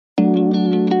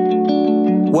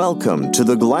Welcome to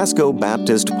the Glasgow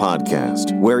Baptist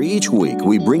Podcast, where each week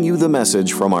we bring you the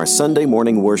message from our Sunday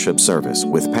morning worship service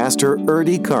with Pastor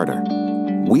Erdy Carter.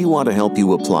 We want to help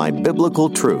you apply biblical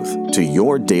truth to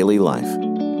your daily life.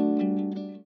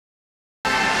 I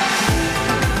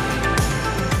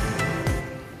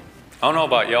don't know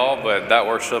about y'all, but that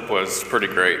worship was pretty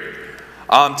great.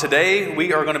 Today,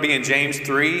 we are going to be in James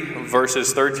 3,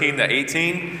 verses 13 to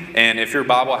 18. And if your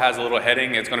Bible has a little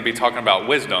heading, it's going to be talking about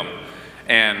wisdom.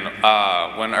 And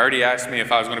when Erdy asked me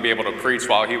if I was going to be able to preach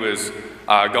while he was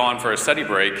gone for a study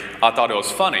break, I thought it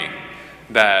was funny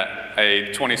that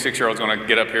a 26-year-old is going to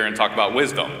get up here and talk about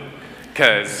wisdom.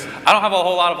 Because I don't have a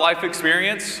whole lot of life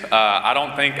experience. I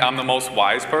don't think I'm the most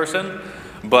wise person.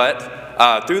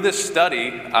 But through this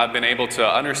study, I've been able to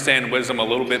understand wisdom a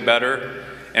little bit better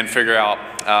and figure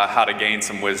out how to gain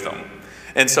some wisdom.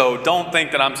 And so don't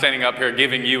think that I'm standing up here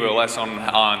giving you a lesson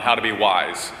on how to be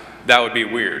wise. That would be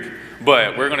weird.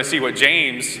 But we're going to see what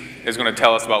James is going to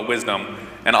tell us about wisdom.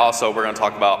 And also we're going to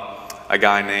talk about a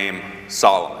guy named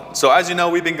Solomon. So as you know,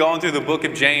 we've been going through the book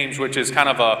of James, which is kind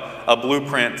of a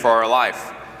blueprint for our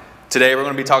life. Today we're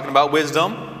going to be talking about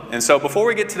wisdom. And so before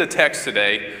we get to the text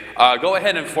today, go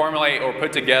ahead and formulate or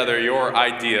put together your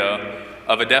idea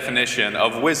of a definition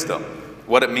of wisdom,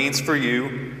 what it means for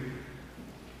you,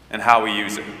 and how we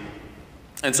use it.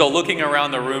 And so looking around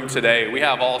the room today, we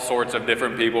have all sorts of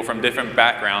different people from different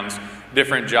backgrounds,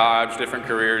 different jobs, different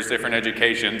careers, different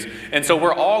educations. And so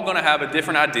we're all going to have a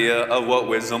different idea of what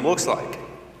wisdom looks like.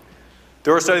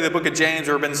 Through our study of the book of James,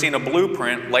 we've been seeing a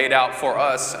blueprint laid out for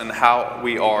us and how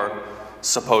we are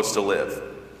supposed to live.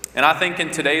 And I think in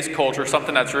today's culture,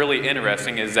 something that's really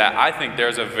interesting is that I think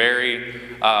there's a very,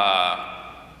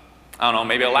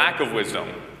 maybe a lack of wisdom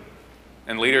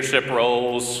in leadership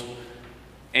roles,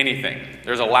 anything.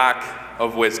 There's a lack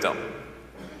of wisdom.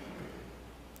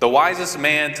 The wisest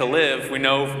man to live, we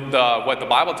know what the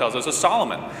Bible tells us, is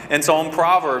Solomon. And so in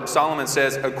Proverbs, Solomon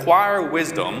says, acquire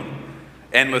wisdom,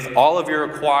 and with all of your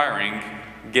acquiring,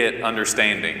 get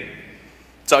understanding.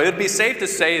 So it would be safe to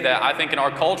say that I think in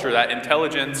our culture that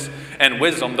intelligence and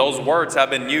wisdom, those words have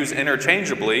been used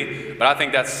interchangeably, but I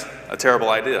think that's a terrible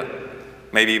idea,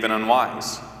 maybe even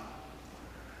unwise.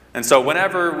 And so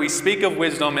whenever we speak of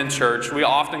wisdom in church, we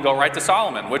often go right to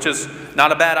Solomon, which is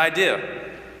not a bad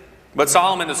idea. But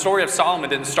Solomon, the story of Solomon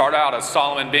didn't start out as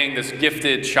Solomon being this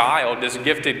gifted child, this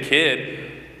gifted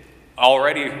kid,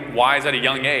 already wise at a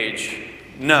young age.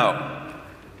 No.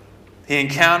 He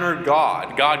encountered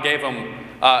God. God gave him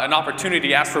an opportunity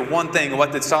to ask for one thing.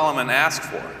 What did Solomon ask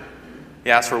for? He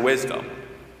asked for wisdom.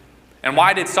 And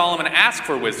why did Solomon ask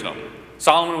for wisdom?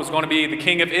 Solomon was going to be the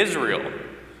king of Israel.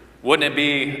 Wouldn't it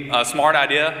be a smart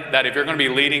idea that if you're going to be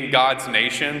leading God's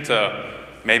nation to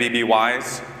maybe be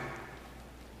wise?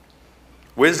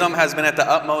 Wisdom has been at the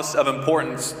utmost of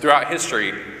importance throughout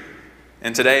history.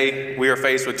 And today we are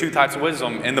faced with two types of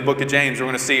wisdom. In the book of James, we're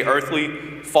going to see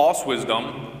earthly false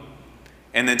wisdom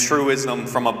and then true wisdom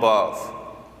from above.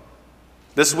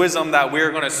 This wisdom that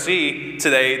we're going to see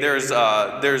today,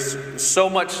 there's so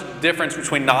much difference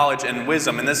between knowledge and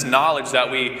wisdom. And this knowledge that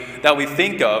we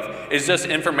think of is just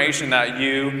information that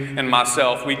you and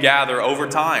myself, we gather over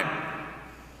time.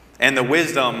 And the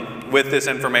wisdom with this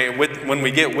information, when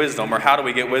we get wisdom, or how do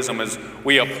we get wisdom, is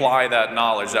we apply that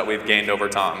knowledge that we've gained over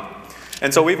time.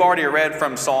 And so we've already read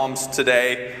from Psalms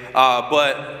today,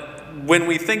 but when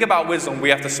we think about wisdom, we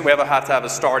have to have a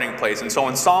starting place. And so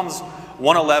in Psalms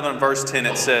 111 verse 10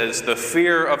 it says, the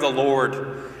fear of the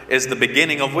Lord is the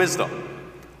beginning of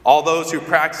wisdom. All those who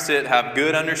practice it have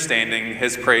good understanding.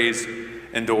 His praise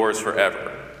endures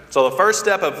forever. So the first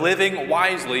step of living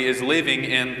wisely is living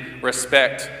in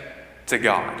respect to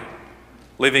God.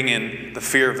 Living in the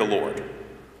fear of the Lord.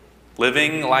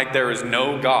 Living like there is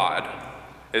no God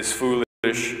is foolish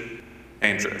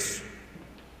and dangerous.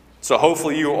 So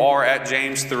hopefully you are at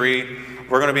James 3.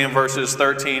 We're going to be in verses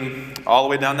 13 all the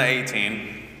way down to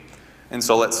 18. And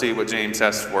so let's see what James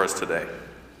has for us today.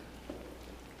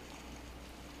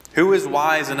 Who is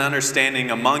wise and understanding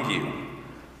among you?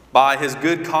 By his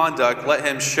good conduct let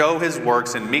him show his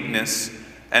works in meekness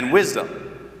and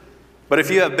wisdom. But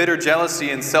if you have bitter jealousy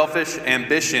and selfish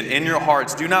ambition in your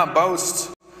hearts, do not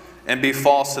boast and be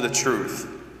false to the truth.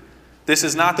 This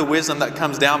is not the wisdom that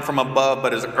comes down from above,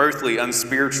 but is earthly,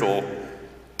 unspiritual,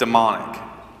 demonic.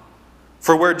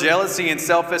 For where jealousy and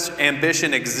selfish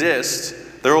ambition exist,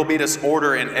 there will be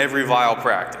disorder in every vile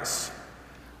practice.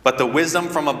 But the wisdom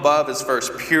from above is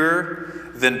first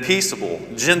pure, then peaceable,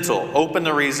 gentle, open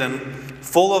to reason,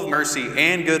 full of mercy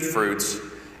and good fruits,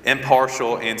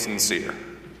 impartial and sincere.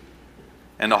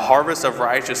 And the harvest of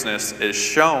righteousness is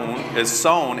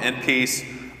sown in peace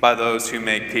by those who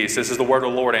make peace. This is the word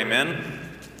of the Lord. Amen.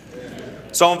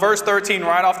 So in verse 13,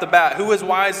 right off the bat, who is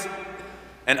wise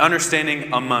and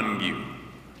understanding among you?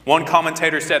 One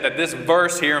commentator said that this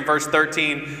verse here in verse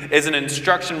 13 is an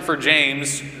instruction for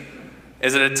James.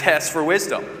 Is it a test for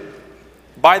wisdom?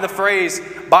 By the phrase,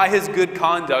 by his good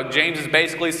conduct, James is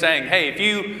basically saying, hey, if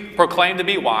you proclaim to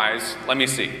be wise, let me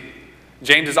see.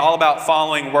 James is all about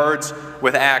following words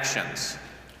with actions.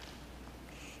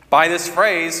 By this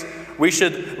phrase, we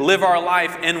should live our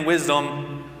life in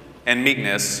wisdom and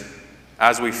meekness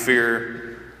as we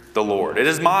fear the Lord. It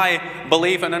is my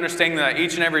belief and understanding that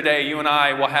each and every day you and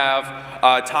I will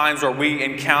have times where we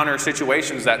encounter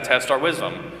situations that test our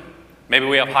wisdom. Maybe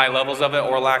we have high levels of it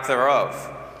or lack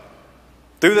thereof.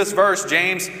 Through this verse,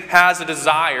 James has a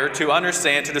desire to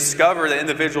understand, to discover the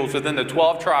individuals within the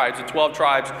 12 tribes. The 12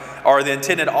 tribes are the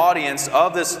intended audience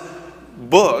of this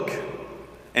book.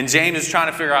 And James is trying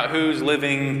to figure out who's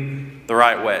living the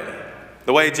right way.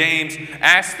 The way James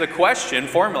asks the question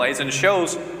formulates and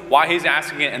shows why he's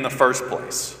asking it in the first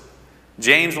place.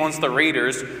 James wants the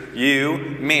readers, you,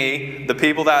 me, the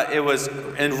people that it was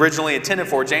originally intended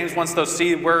for, James wants to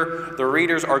see where the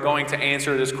readers are going to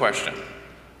answer this question.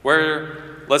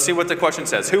 Let's see what the question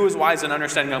says. Who is wise and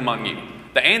understanding among you?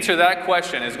 The answer to that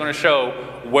question is going to show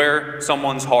where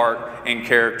someone's heart and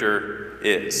character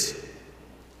is.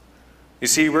 You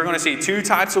see, we're going to see two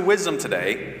types of wisdom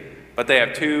today, but they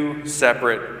have two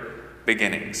separate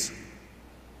beginnings.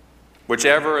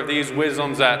 Whichever of these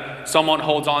wisdoms that someone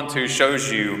holds on to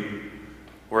shows you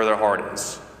where their heart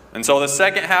is. And so the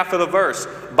second half of the verse,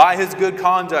 by his good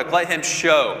conduct, let him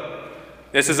show.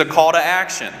 This is a call to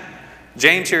action.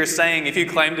 James here is saying, if you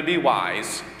claim to be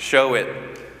wise, show it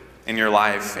in your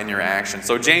life, in your action.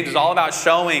 So James is all about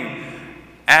showing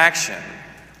action.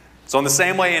 So in the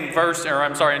same way in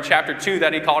chapter 2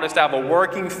 that he called us to have a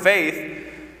working faith,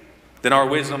 then our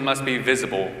wisdom must be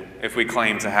visible if we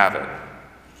claim to have it.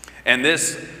 And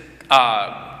this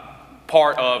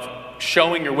part of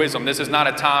showing your wisdom, this is not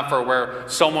a time for where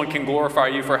someone can glorify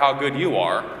you for how good you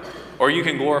are, or you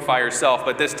can glorify yourself,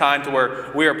 but this time to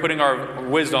where we are putting our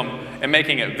wisdom and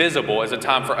making it visible is a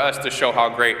time for us to show how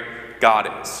great God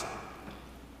is.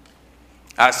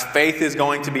 As faith is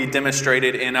going to be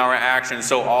demonstrated in our actions,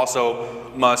 so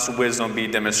also must wisdom be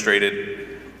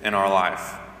demonstrated in our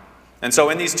life. And so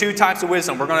in these two types of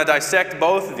wisdom, we're going to dissect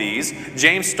both of these.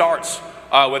 James starts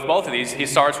with both of these. He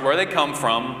starts where they come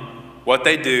from, what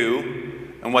they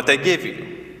do, and what they give you.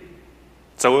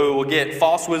 So we will get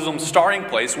false wisdom's starting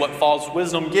place, what false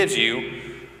wisdom gives you,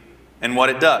 and what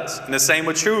it does. And the same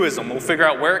with true wisdom. We'll figure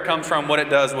out where it comes from, what it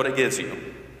does, what it gives you.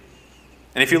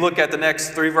 And if you look at the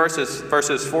next three verses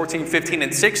 14, 15,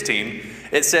 and 16,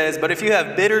 it says, "But if you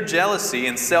have bitter jealousy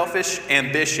and selfish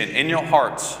ambition in your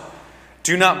hearts,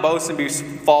 do not boast and be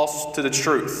false to the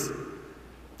truth.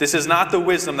 This is not the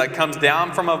wisdom that comes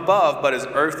down from above, but is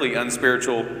earthly,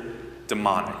 unspiritual,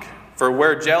 demonic. For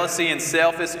where jealousy and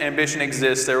selfish ambition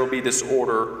exist, there will be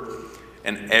disorder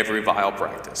and every vile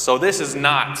practice." So this is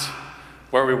not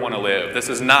where we want to live. This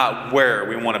is not where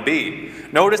we want to be.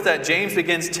 Notice that James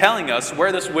begins telling us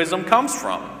where this wisdom comes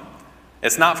from.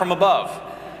 It's not from above.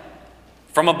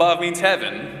 From above means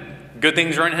heaven. Good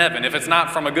things are in heaven. If it's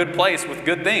not from a good place with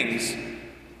good things,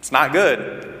 it's not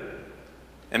good.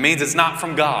 It means it's not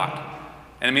from God.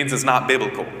 And it means it's not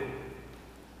biblical.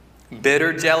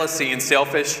 Bitter jealousy and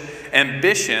selfish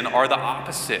ambition are the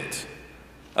opposite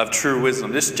of true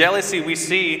wisdom. This jealousy we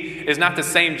see is not the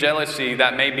same jealousy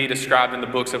that may be described in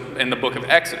the book of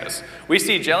Exodus. We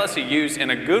see jealousy used in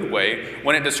a good way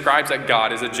when it describes that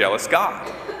God is a jealous God.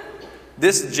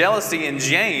 This jealousy in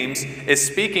James is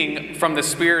speaking from the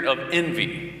spirit of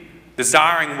envy,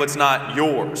 desiring what's not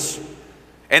yours.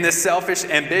 And this selfish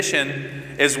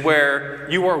ambition is where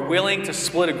you are willing to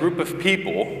split a group of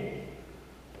people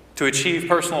to achieve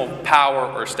personal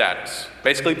power or status.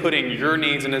 Basically putting your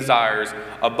needs and desires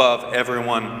above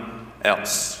everyone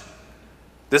else.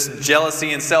 This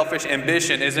jealousy and selfish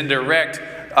ambition is in direct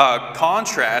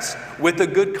contrast with the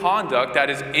good conduct that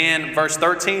is in verse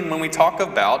 13 when we talk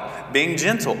about being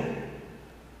gentle.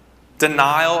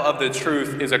 Denial of the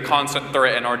truth is a constant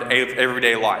threat in our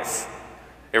everyday life.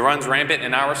 It runs rampant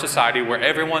in our society where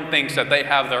everyone thinks that they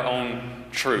have their own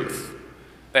truth.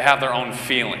 They have their own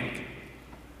feeling.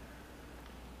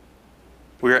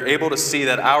 We are able to see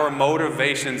that our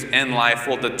motivations in life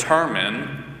will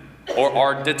determine or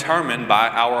are determined by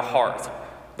our heart.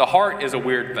 The heart is a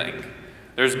weird thing.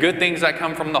 There's good things that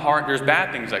come from the heart. There's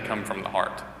bad things that come from the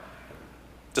heart.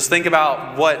 Just think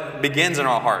about what begins in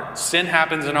our heart. Sin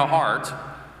happens in our heart,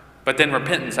 but then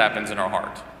repentance happens in our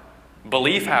heart.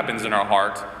 Belief happens in our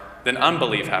heart, then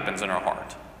unbelief happens in our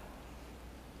heart.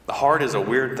 The heart is a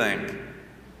weird thing.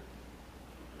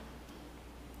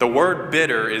 The word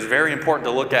bitter is very important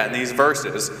to look at in these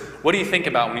verses. What do you think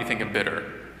about when you think of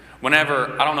bitter?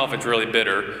 Whenever, I don't know if it's really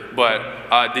bitter,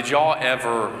 but did y'all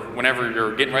ever, whenever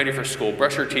you're getting ready for school,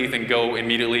 brush your teeth and go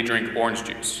immediately drink orange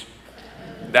juice?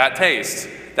 That taste,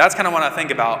 that's kind of when I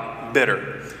think about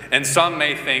bitter. And some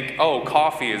may think, oh,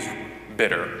 coffee is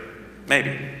bitter.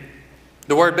 Maybe.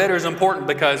 The word bitter is important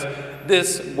because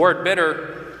this word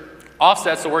bitter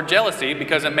offsets the word jealousy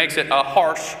because it makes it a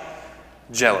harsh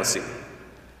jealousy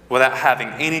without having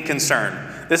any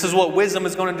concern. This is what wisdom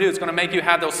is going to do. It's going to make you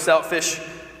have those selfish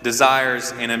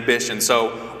desires and ambitions. So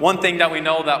one thing that we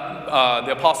know that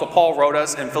the Apostle Paul wrote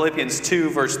us in Philippians 2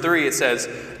 verse 3, it says,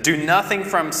 "Do nothing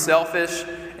from selfish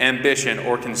ambition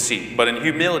or conceit, but in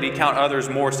humility count others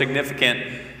more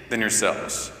significant than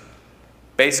yourselves."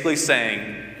 Basically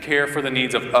saying, care for the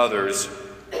needs of others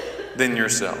than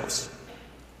yourselves.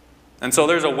 And so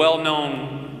there's a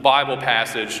well-known Bible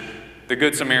passage, the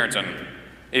Good Samaritan.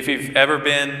 If you've ever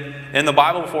been in the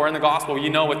Bible before, in the gospel, you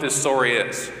know what this story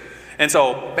is. And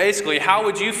so basically, how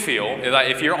would you feel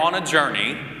if you're on a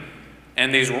journey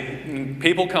and these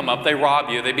people come up, they rob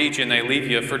you, they beat you, and they leave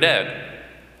you for dead?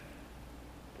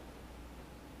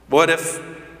 What if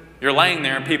you're laying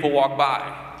there and people walk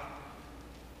by?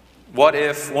 What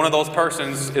if one of those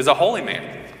persons is a holy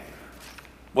man?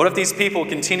 What if these people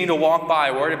continue to walk by,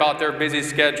 worried about their busy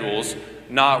schedules,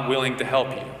 not willing to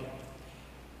help you?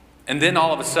 And then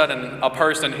all of a sudden, a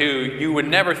person who you would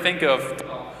never think of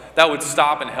that would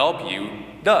stop and help you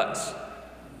does.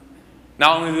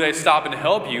 Not only do they stop and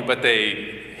help you, but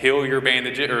they heal your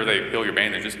bandages,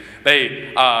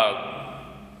 They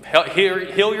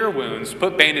heal your wounds,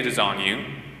 put bandages on you,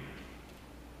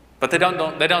 but they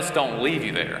just don't leave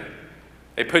you there.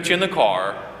 They put you in the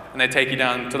car and they take you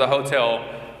down to the hotel,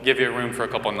 give you a room for a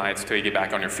couple of nights till you get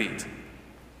back on your feet.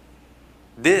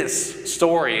 This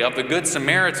story of the Good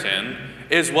Samaritan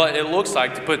is what it looks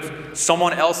like to put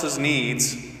someone else's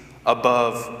needs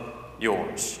above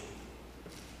yours.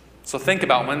 So think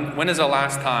about when is the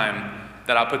last time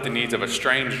that I put the needs of a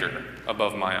stranger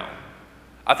above my own?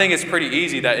 I think it's pretty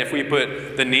easy that if we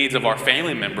put the needs of our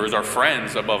family members, our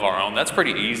friends above our own, that's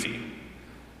pretty easy.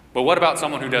 But what about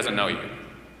someone who doesn't know you?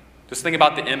 Just think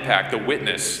about the impact, the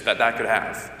witness that could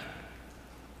have.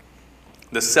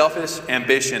 The selfish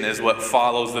ambition is what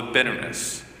follows the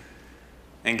bitterness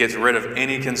and gets rid of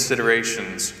any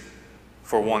considerations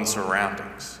for one's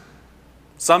surroundings.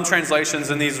 Some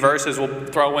translations in these verses will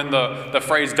throw in the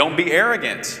phrase, "Don't be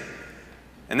arrogant."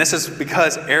 And this is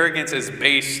because arrogance is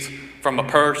based from a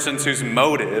person whose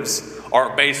motives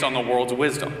are based on the world's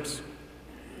wisdoms.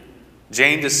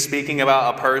 James is speaking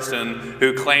about a person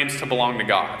who claims to belong to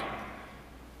God,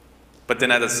 but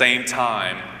then at the same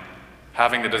time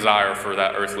having the desire for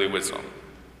that earthly wisdom,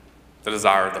 the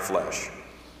desire of the flesh,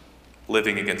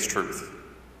 living against truth.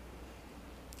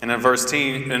 And in verse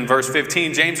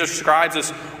 15, James describes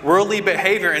this worldly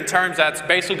behavior in terms that's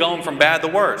basically going from bad to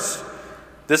worse.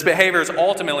 This behavior is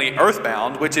ultimately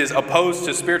earthbound, which is opposed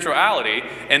to spirituality,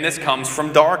 and this comes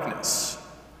from darkness.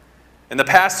 In the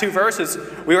past two verses,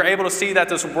 we were able to see that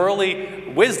this worldly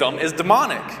wisdom is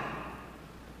demonic.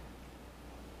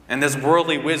 And this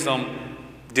worldly wisdom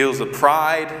deals with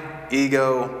pride,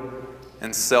 ego,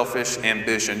 and selfish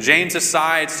ambition. James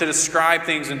decides to describe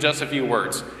things in just a few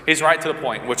words. He's right to the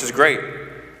point, which is great.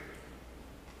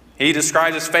 He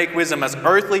describes his fake wisdom as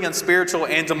earthly, unspiritual,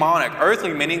 and demonic.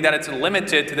 Earthly meaning that it's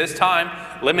limited to this time,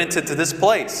 limited to this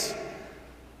place.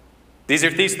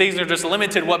 These things are just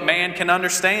limited to what man can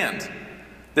understand.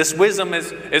 This wisdom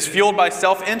is fueled by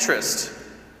self-interest.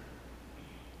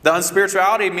 The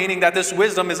unspirituality meaning that this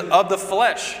wisdom is of the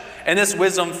flesh, and this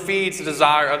wisdom feeds the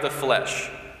desire of the flesh.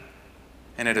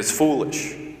 And it is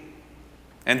foolish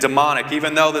and demonic.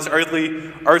 Even though this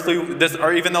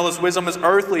even though this wisdom is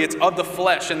earthly, it's of the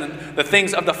flesh, and the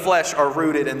things of the flesh are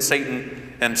rooted in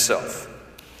Satan himself.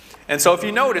 And so if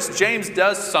you notice, James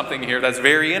does something here that's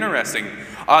very interesting.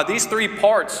 These three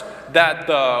parts that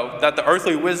the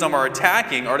earthly wisdom are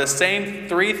attacking are the same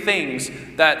three things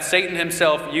that Satan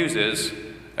himself uses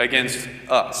against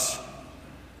us.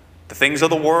 The things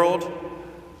of the world,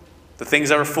 the things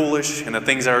that are foolish, and the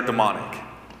things that are demonic.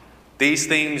 These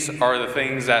things are the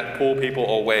things that pull people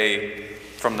away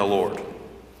from the Lord.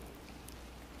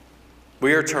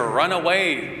 We are to run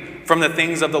away from the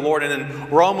things of the Lord. And in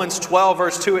Romans 12,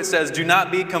 verse 2, it says, "Do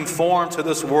not be conformed to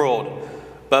this world,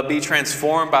 but be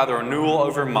transformed by the renewal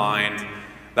of your mind,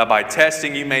 that by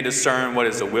testing you may discern what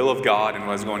is the will of God and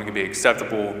what is going to be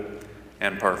acceptable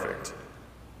and perfect."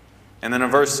 And then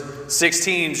in verse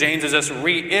 16, James is just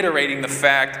reiterating the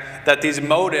fact that these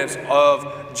motives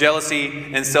of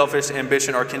jealousy and selfish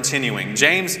ambition are continuing.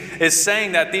 James is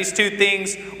saying that these two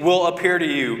things will appear to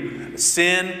you: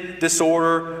 sin,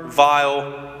 disorder,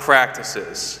 vile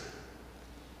practices.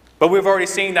 But we've already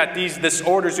seen that these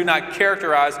disorders do not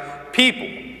characterize people.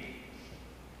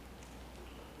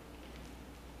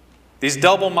 These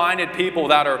double-minded people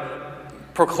that are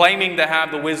proclaiming to have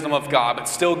the wisdom of God, but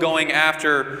still going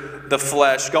after the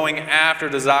flesh, going after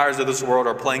desires of this world,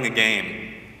 are playing a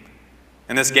game.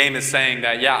 And this game is saying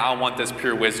that, yeah, I want this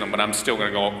pure wisdom, but I'm still going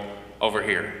to go over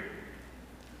here.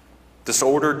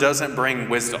 Disorder doesn't bring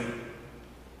wisdom,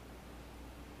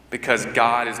 because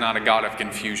God is not a God of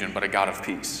confusion, but a God of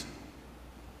peace.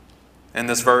 In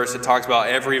this verse, it talks about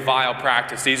every vile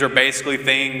practice. These are basically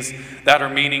things that are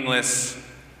meaningless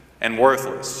and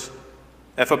worthless.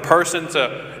 If a person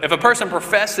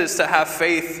professes to have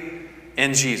faith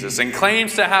in Jesus and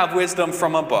claims to have wisdom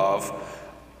from above,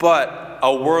 but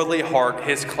a worldly heart,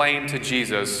 his claim to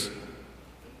Jesus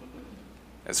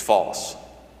is false,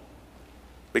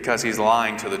 because he's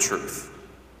lying to the truth.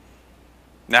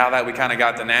 Now that we kind of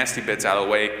got the nasty bits out of the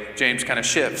way, James kind of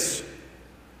shifts.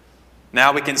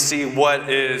 Now we can see what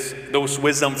is those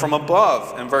wisdom from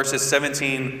above in verses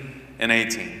 17 and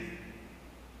 18.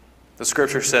 The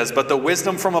scripture says, "But the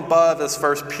wisdom from above is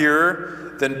first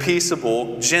pure, then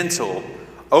peaceable, gentle,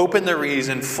 open to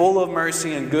reason, full of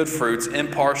mercy and good fruits,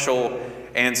 impartial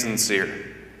and sincere.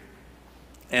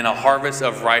 And a harvest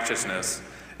of righteousness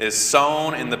is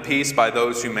sown in the peace by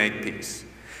those who make peace."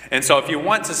 And so if you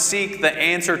want to seek the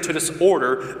answer to this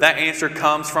order, that answer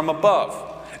comes from above.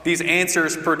 These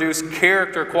answers produce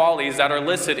character qualities that are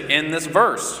listed in this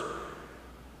verse.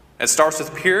 It starts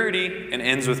with purity and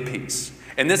ends with peace.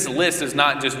 And this list is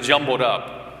not just jumbled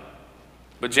up,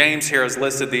 but James here has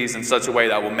listed these in such a way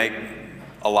that will make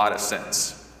a lot of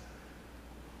sense.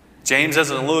 James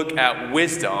doesn't look at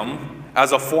wisdom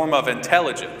as a form of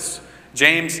intelligence.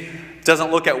 James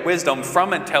doesn't look at wisdom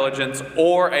from intelligence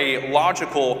or a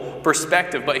logical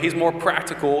perspective, but he's more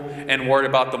practical and worried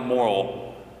about the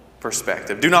moral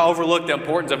perspective. Do not overlook the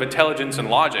importance of intelligence and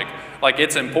logic. Like,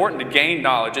 it's important to gain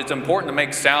knowledge. It's important to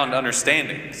make sound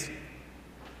understandings.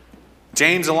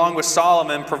 James, along with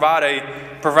Solomon, provide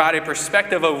a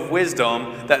perspective of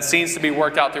wisdom that seems to be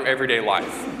worked out through everyday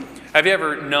life. Have you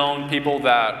ever known people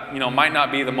that, might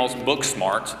not be the most book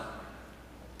smart,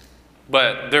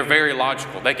 but they're very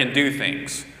logical? They can do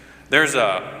things. There's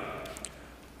a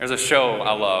show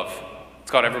I love. It's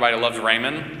called Everybody Loves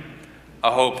Raymond.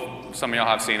 I hope some of y'all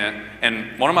have seen it.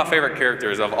 And one of my favorite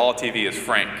characters of all TV is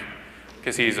Frank,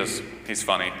 because he's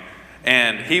funny.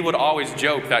 And he would always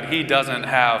joke that he doesn't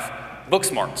have book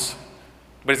smarts,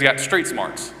 but he's got street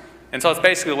smarts. And so it's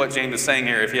basically what James is saying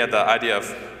here, if you had the idea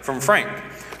from Frank.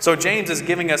 So James is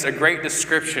giving us a great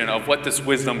description of what this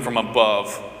wisdom from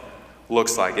above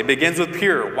looks like. It begins with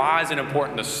pure. Why is it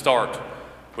important to start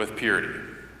with purity?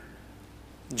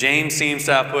 James seems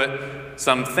to have put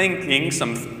some thinking,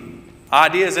 some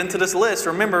ideas into this list.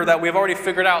 Remember that we've already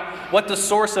figured out what the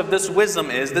source of this wisdom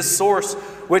is. This source,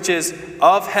 which is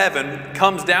of heaven,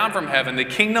 comes down from heaven, the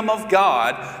kingdom of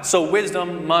God, so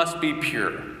wisdom must be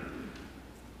pure.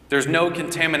 There's no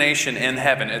contamination in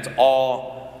heaven. It's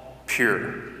all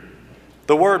pure.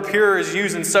 The word pure is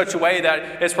used in such a way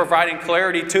that it's providing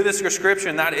clarity to this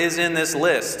description that is in this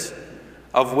list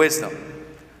of wisdom.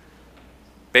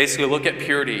 Basically, look at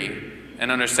purity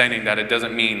and understanding that it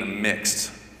doesn't mean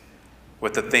mixed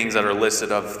with the things that are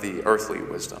listed of the earthly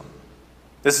wisdom.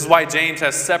 This is why James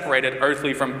has separated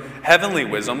earthly from heavenly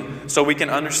wisdom, so we can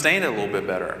understand it a little bit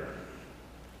better.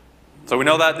 So we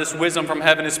know that this wisdom from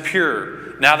heaven is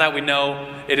pure. Now that we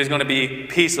know it is going to be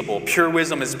peaceable. Pure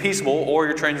wisdom is peaceable, or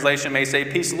your translation may say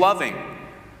peace-loving.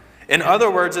 In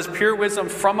other words, this pure wisdom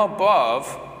from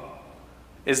above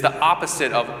is the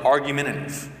opposite of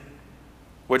argumentative,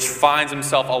 which finds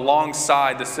himself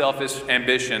alongside the selfish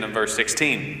ambition in verse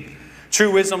 16.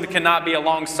 True wisdom cannot be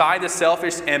alongside the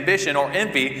selfish ambition or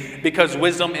envy, because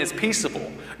wisdom is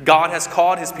peaceable. God has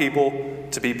called his people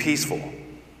to be peaceful.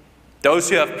 Those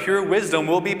who have pure wisdom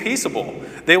will be peaceable.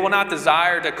 They will not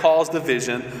desire to cause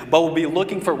division, but will be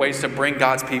looking for ways to bring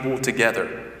God's people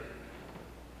together.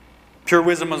 Pure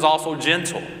wisdom is also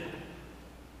gentle.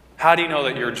 How do you know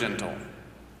that you're gentle?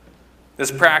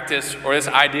 This practice or this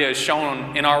idea is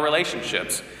shown in our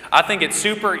relationships. I think it's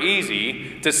super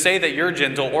easy to say that you're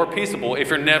gentle or peaceable if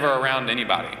you're never around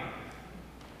anybody.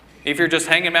 If you're just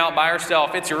hanging out by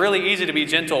yourself, it's really easy to be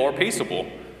gentle or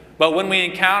peaceable. But when we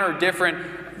encounter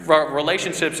different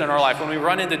relationships in our life, when we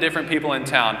run into different people in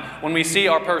town, when we see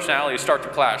our personalities start to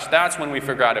clash, that's when we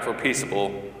figure out if we're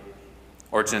peaceable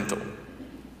or gentle.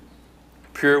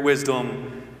 Pure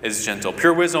wisdom is gentle.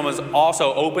 Pure wisdom is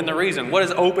also open to reason. What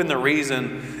does open to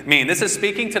reason mean? This is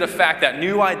speaking to the fact that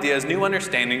new ideas, new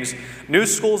understandings, new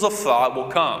schools of thought will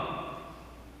come.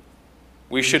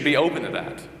 We should be open to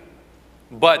that.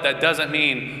 But that doesn't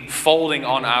mean folding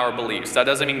on our beliefs. That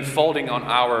doesn't mean folding on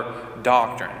our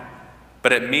doctrine.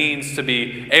 But it means to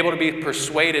be able to be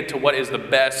persuaded to what is the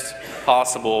best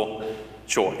possible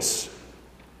choice.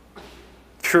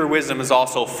 Pure wisdom is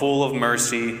also full of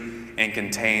mercy and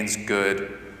contains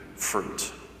good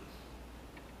fruit.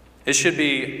 It should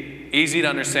be easy to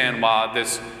understand why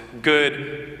this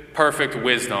good, perfect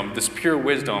wisdom, this pure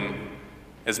wisdom,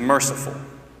 is merciful.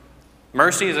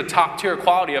 Mercy is a top-tier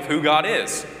quality of who God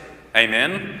is.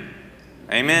 Amen?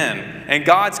 Amen. And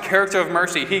God's character of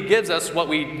mercy, He gives us what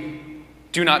we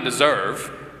do not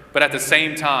deserve, but at the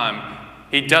same time,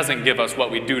 He doesn't give us what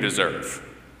we do deserve.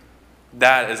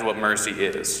 That is what mercy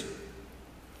is.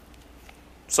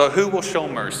 So who will show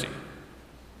mercy?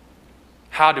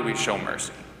 How do we show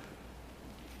mercy?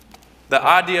 The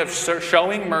idea of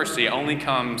showing mercy only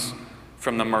comes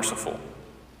from the merciful.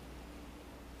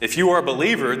 If you are a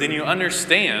believer, then you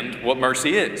understand what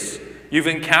mercy is. You've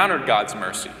encountered God's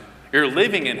mercy. You're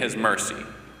living in His mercy.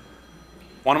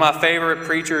 One of my favorite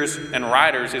preachers and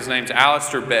writers, his name's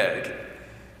Alistair Begg.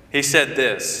 He said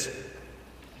this: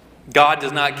 God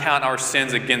does not count our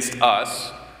sins against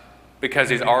us because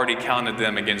He's already counted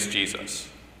them against Jesus.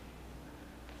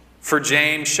 For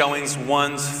James, showing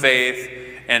one's faith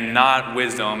and not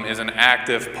wisdom is an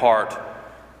active part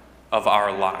of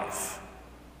our life.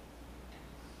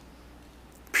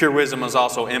 Pure wisdom is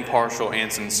also impartial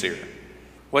and sincere.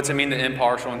 What's it mean to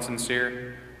impartial and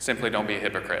sincere? Simply don't be a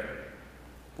hypocrite.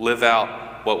 Live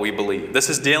out what we believe. This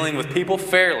is dealing with people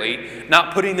fairly,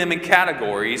 not putting them in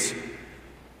categories,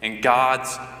 and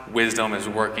God's wisdom is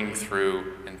working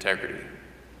through integrity.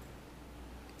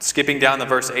 Skipping down to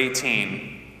verse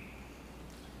 18,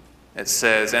 it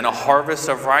says, "And a harvest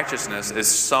of righteousness is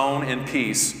sown in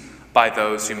peace by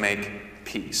those who make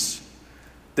peace."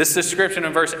 This description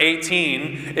in verse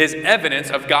 18 is evidence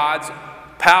of God's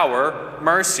power,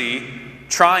 mercy,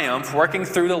 triumph working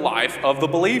through the life of the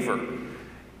believer.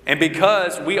 And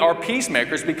because we are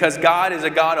peacemakers, because God is a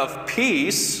God of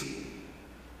peace,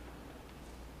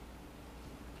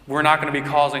 we're not going to be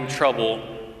causing trouble,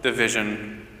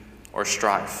 division, or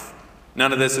strife.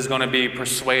 None of this is going to be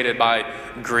persuaded by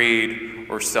greed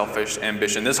or selfish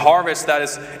ambition. This harvest that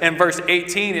is in verse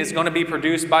 18 is going to be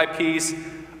produced by peace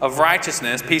of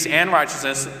righteousness, peace and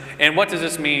righteousness. And what does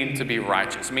this mean to be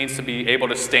righteous? It means to be able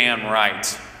to stand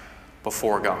right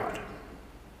before God.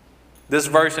 This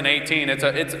verse in 18,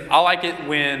 I like it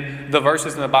when the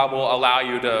verses in the Bible allow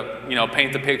you to,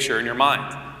 paint the picture in your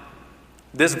mind.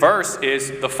 This verse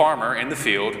is the farmer in the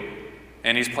field,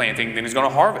 and he's planting, then he's going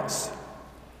to harvest.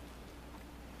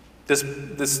 This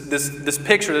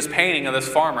picture, this painting of this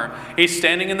farmer, he's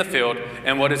standing in the field,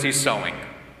 and what is he sowing?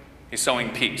 He's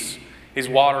sowing peace. He's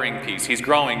watering peace. He's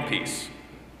growing peace.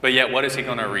 But yet, what is he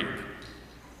going to reap?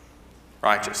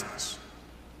 Righteousness.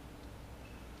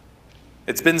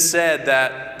 It's been said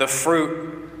that the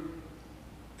fruit,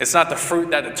 it's not the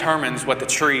fruit that determines what the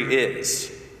tree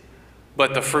is,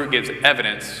 but the fruit gives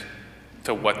evidence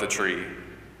to what the tree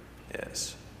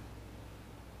is.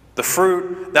 The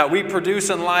fruit that we produce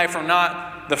in life are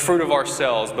not the fruit of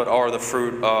ourselves, but are the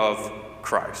fruit of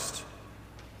Christ.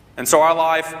 And so our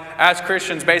life as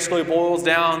Christians basically boils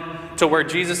down to where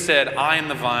Jesus said, "I am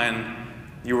the vine,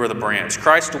 you are the branch."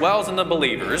 Christ dwells in the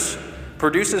believers,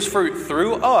 produces fruit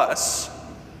through us,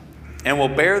 and will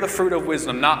bear the fruit of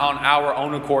wisdom, not on our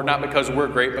own accord, not because we're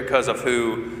great, but because of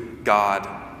who God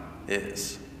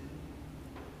is.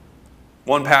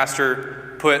 One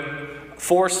pastor put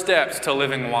 4 steps to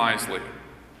living wisely.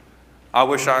 I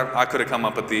wish I could have come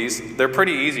up with these. They're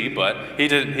pretty easy, but he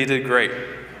did great.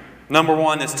 Number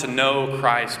 1 is to know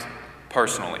Christ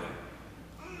personally.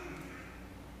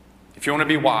 If you want to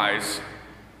be wise,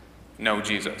 know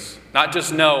Jesus. Not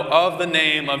just know of the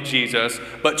name of Jesus,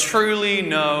 but truly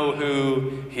know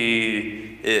who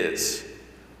He is.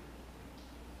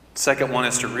 Second one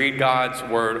is to read God's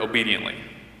Word obediently.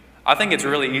 I think it's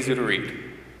really easy to read.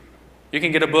 You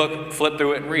can get a book, flip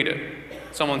through it, and read it.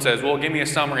 Someone says, "Well, give me a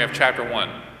summary of chapter 1.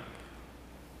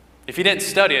 If you didn't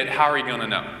study it, how are you going to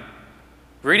know?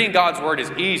 Reading God's Word is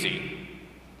easy,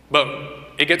 but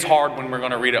it gets hard when we're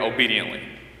going to read it obediently.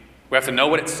 We have to know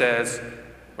what it says.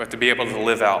 We have to be able to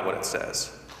live out what it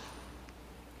says.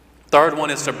 Third one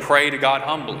is to pray to God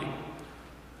humbly.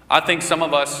 I think some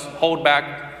of us hold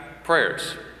back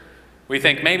prayers. We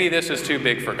think maybe this is too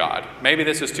big for God. Maybe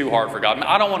this is too hard for God.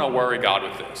 I don't want to worry God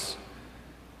with this.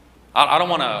 I don't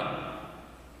want to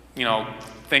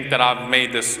think that I've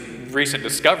made this recent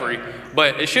discovery,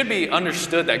 but it should be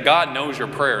understood that God knows your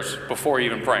prayers before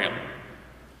you even pray them.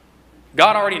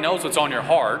 God already knows what's on your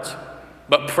heart,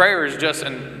 but prayer is just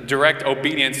in direct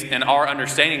obedience in our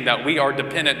understanding that we are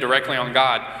dependent directly on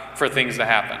God for things to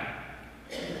happen.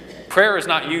 Prayer is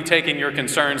not you taking your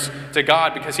concerns to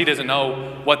God because He doesn't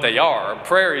know what they are.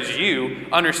 Prayer is you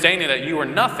understanding that you are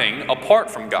nothing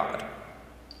apart from God.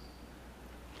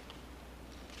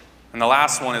 And the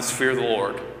last one is fear the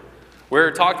Lord. We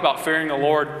talked about fearing the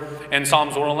Lord in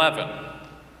Psalms 111.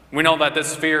 We know that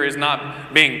this fear is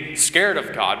not being scared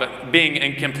of God, but being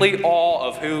in complete awe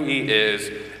of who He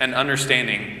is and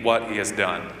understanding what He has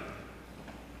done.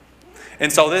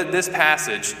 And so this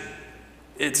passage,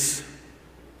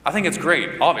 I think it's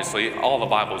great. Obviously, all the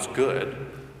Bible is good.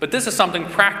 But this is something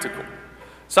practical.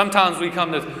 Sometimes we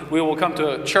will come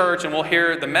to a church and we'll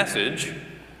hear the message,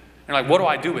 and like, what do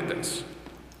I do with this?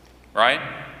 Right?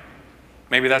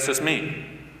 Maybe that's just me.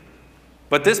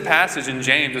 But this passage in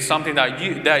James is something that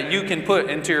you can put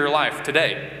into your life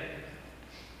today.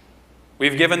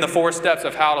 We've given the 4 steps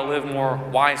of how to live more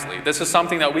wisely. This is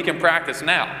something that we can practice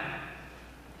now.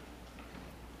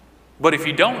 But if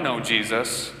you don't know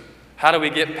Jesus, how do we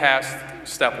get past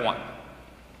step 1?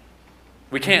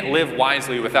 We can't live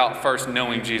wisely without first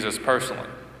knowing Jesus personally.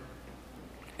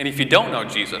 And if you don't know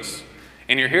Jesus,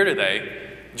 and you're here today,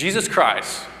 Jesus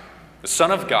Christ, the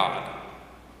Son of God,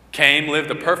 came, lived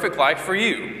a perfect life for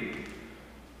you.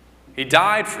 He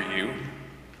died for you,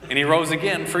 and He rose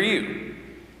again for you.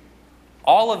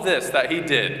 All of this that He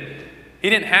did, He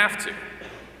didn't have to.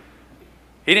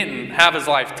 He didn't have His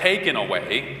life taken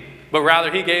away, but rather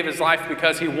He gave His life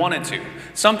because He wanted to.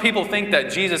 Some people think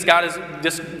that Jesus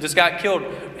just got killed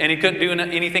and He couldn't do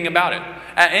anything about it.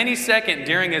 At any second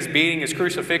during His beating, His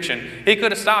crucifixion, He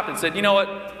could have stopped and said, you know what,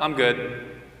 I'm good.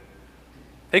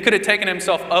 He could have taken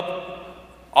Himself up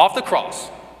off the cross,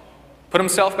 put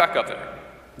Himself back up there,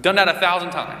 done that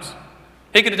 1,000 times.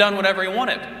 He could have done whatever He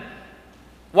wanted.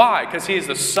 Why? Because He is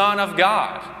the Son of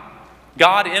God.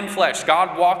 God in flesh,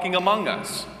 God walking among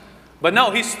us. But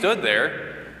no, He stood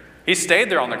there. He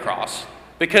stayed there on the cross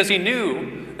because He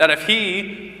knew that if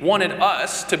He wanted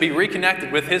us to be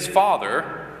reconnected with His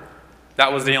Father,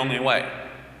 that was the only way.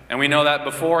 And we know that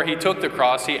before He took the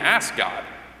cross, He asked God,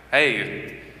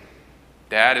 hey,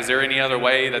 Dad, is there any other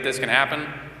way that this can happen?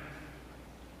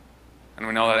 And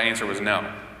we know that the answer was no.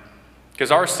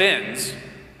 Because our sins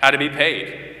had to be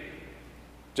paid.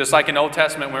 Just like in the Old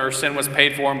Testament where sin was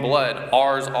paid for in blood,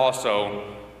 ours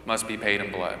also must be paid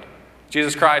in blood.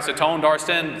 Jesus Christ atoned our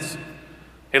sins.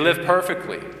 He lived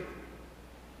perfectly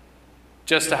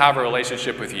just to have a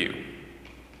relationship with you.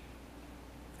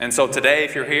 And so today,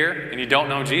 if you're here and you don't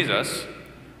know Jesus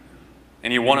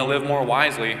and you want to live more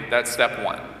wisely, that's step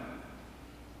 1,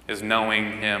 is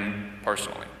knowing Him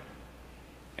personally.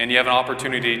 And you have an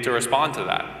opportunity to respond to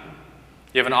that.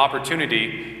 You have an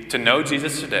opportunity to know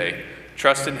Jesus today,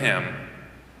 trust in Him,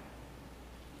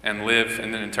 and live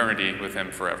in an eternity with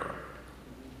Him forever.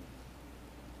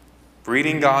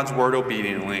 Reading God's Word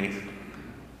obediently,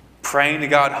 praying to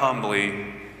God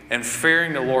humbly, and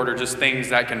fearing the Lord are just things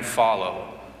that can follow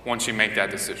once you make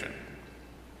that decision.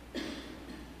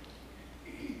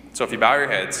 So if you bow your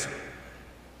heads,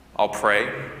 I'll pray.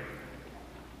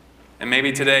 And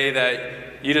maybe today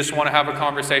that you just want to have a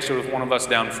conversation with one of us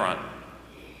down front.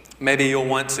 Maybe you'll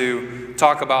want to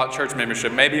talk about church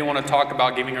membership. Maybe you want to talk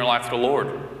about giving your life to the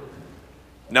Lord.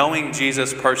 Knowing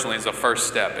Jesus personally is the first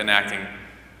step in acting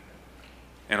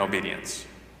in obedience.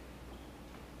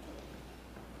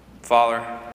 Father,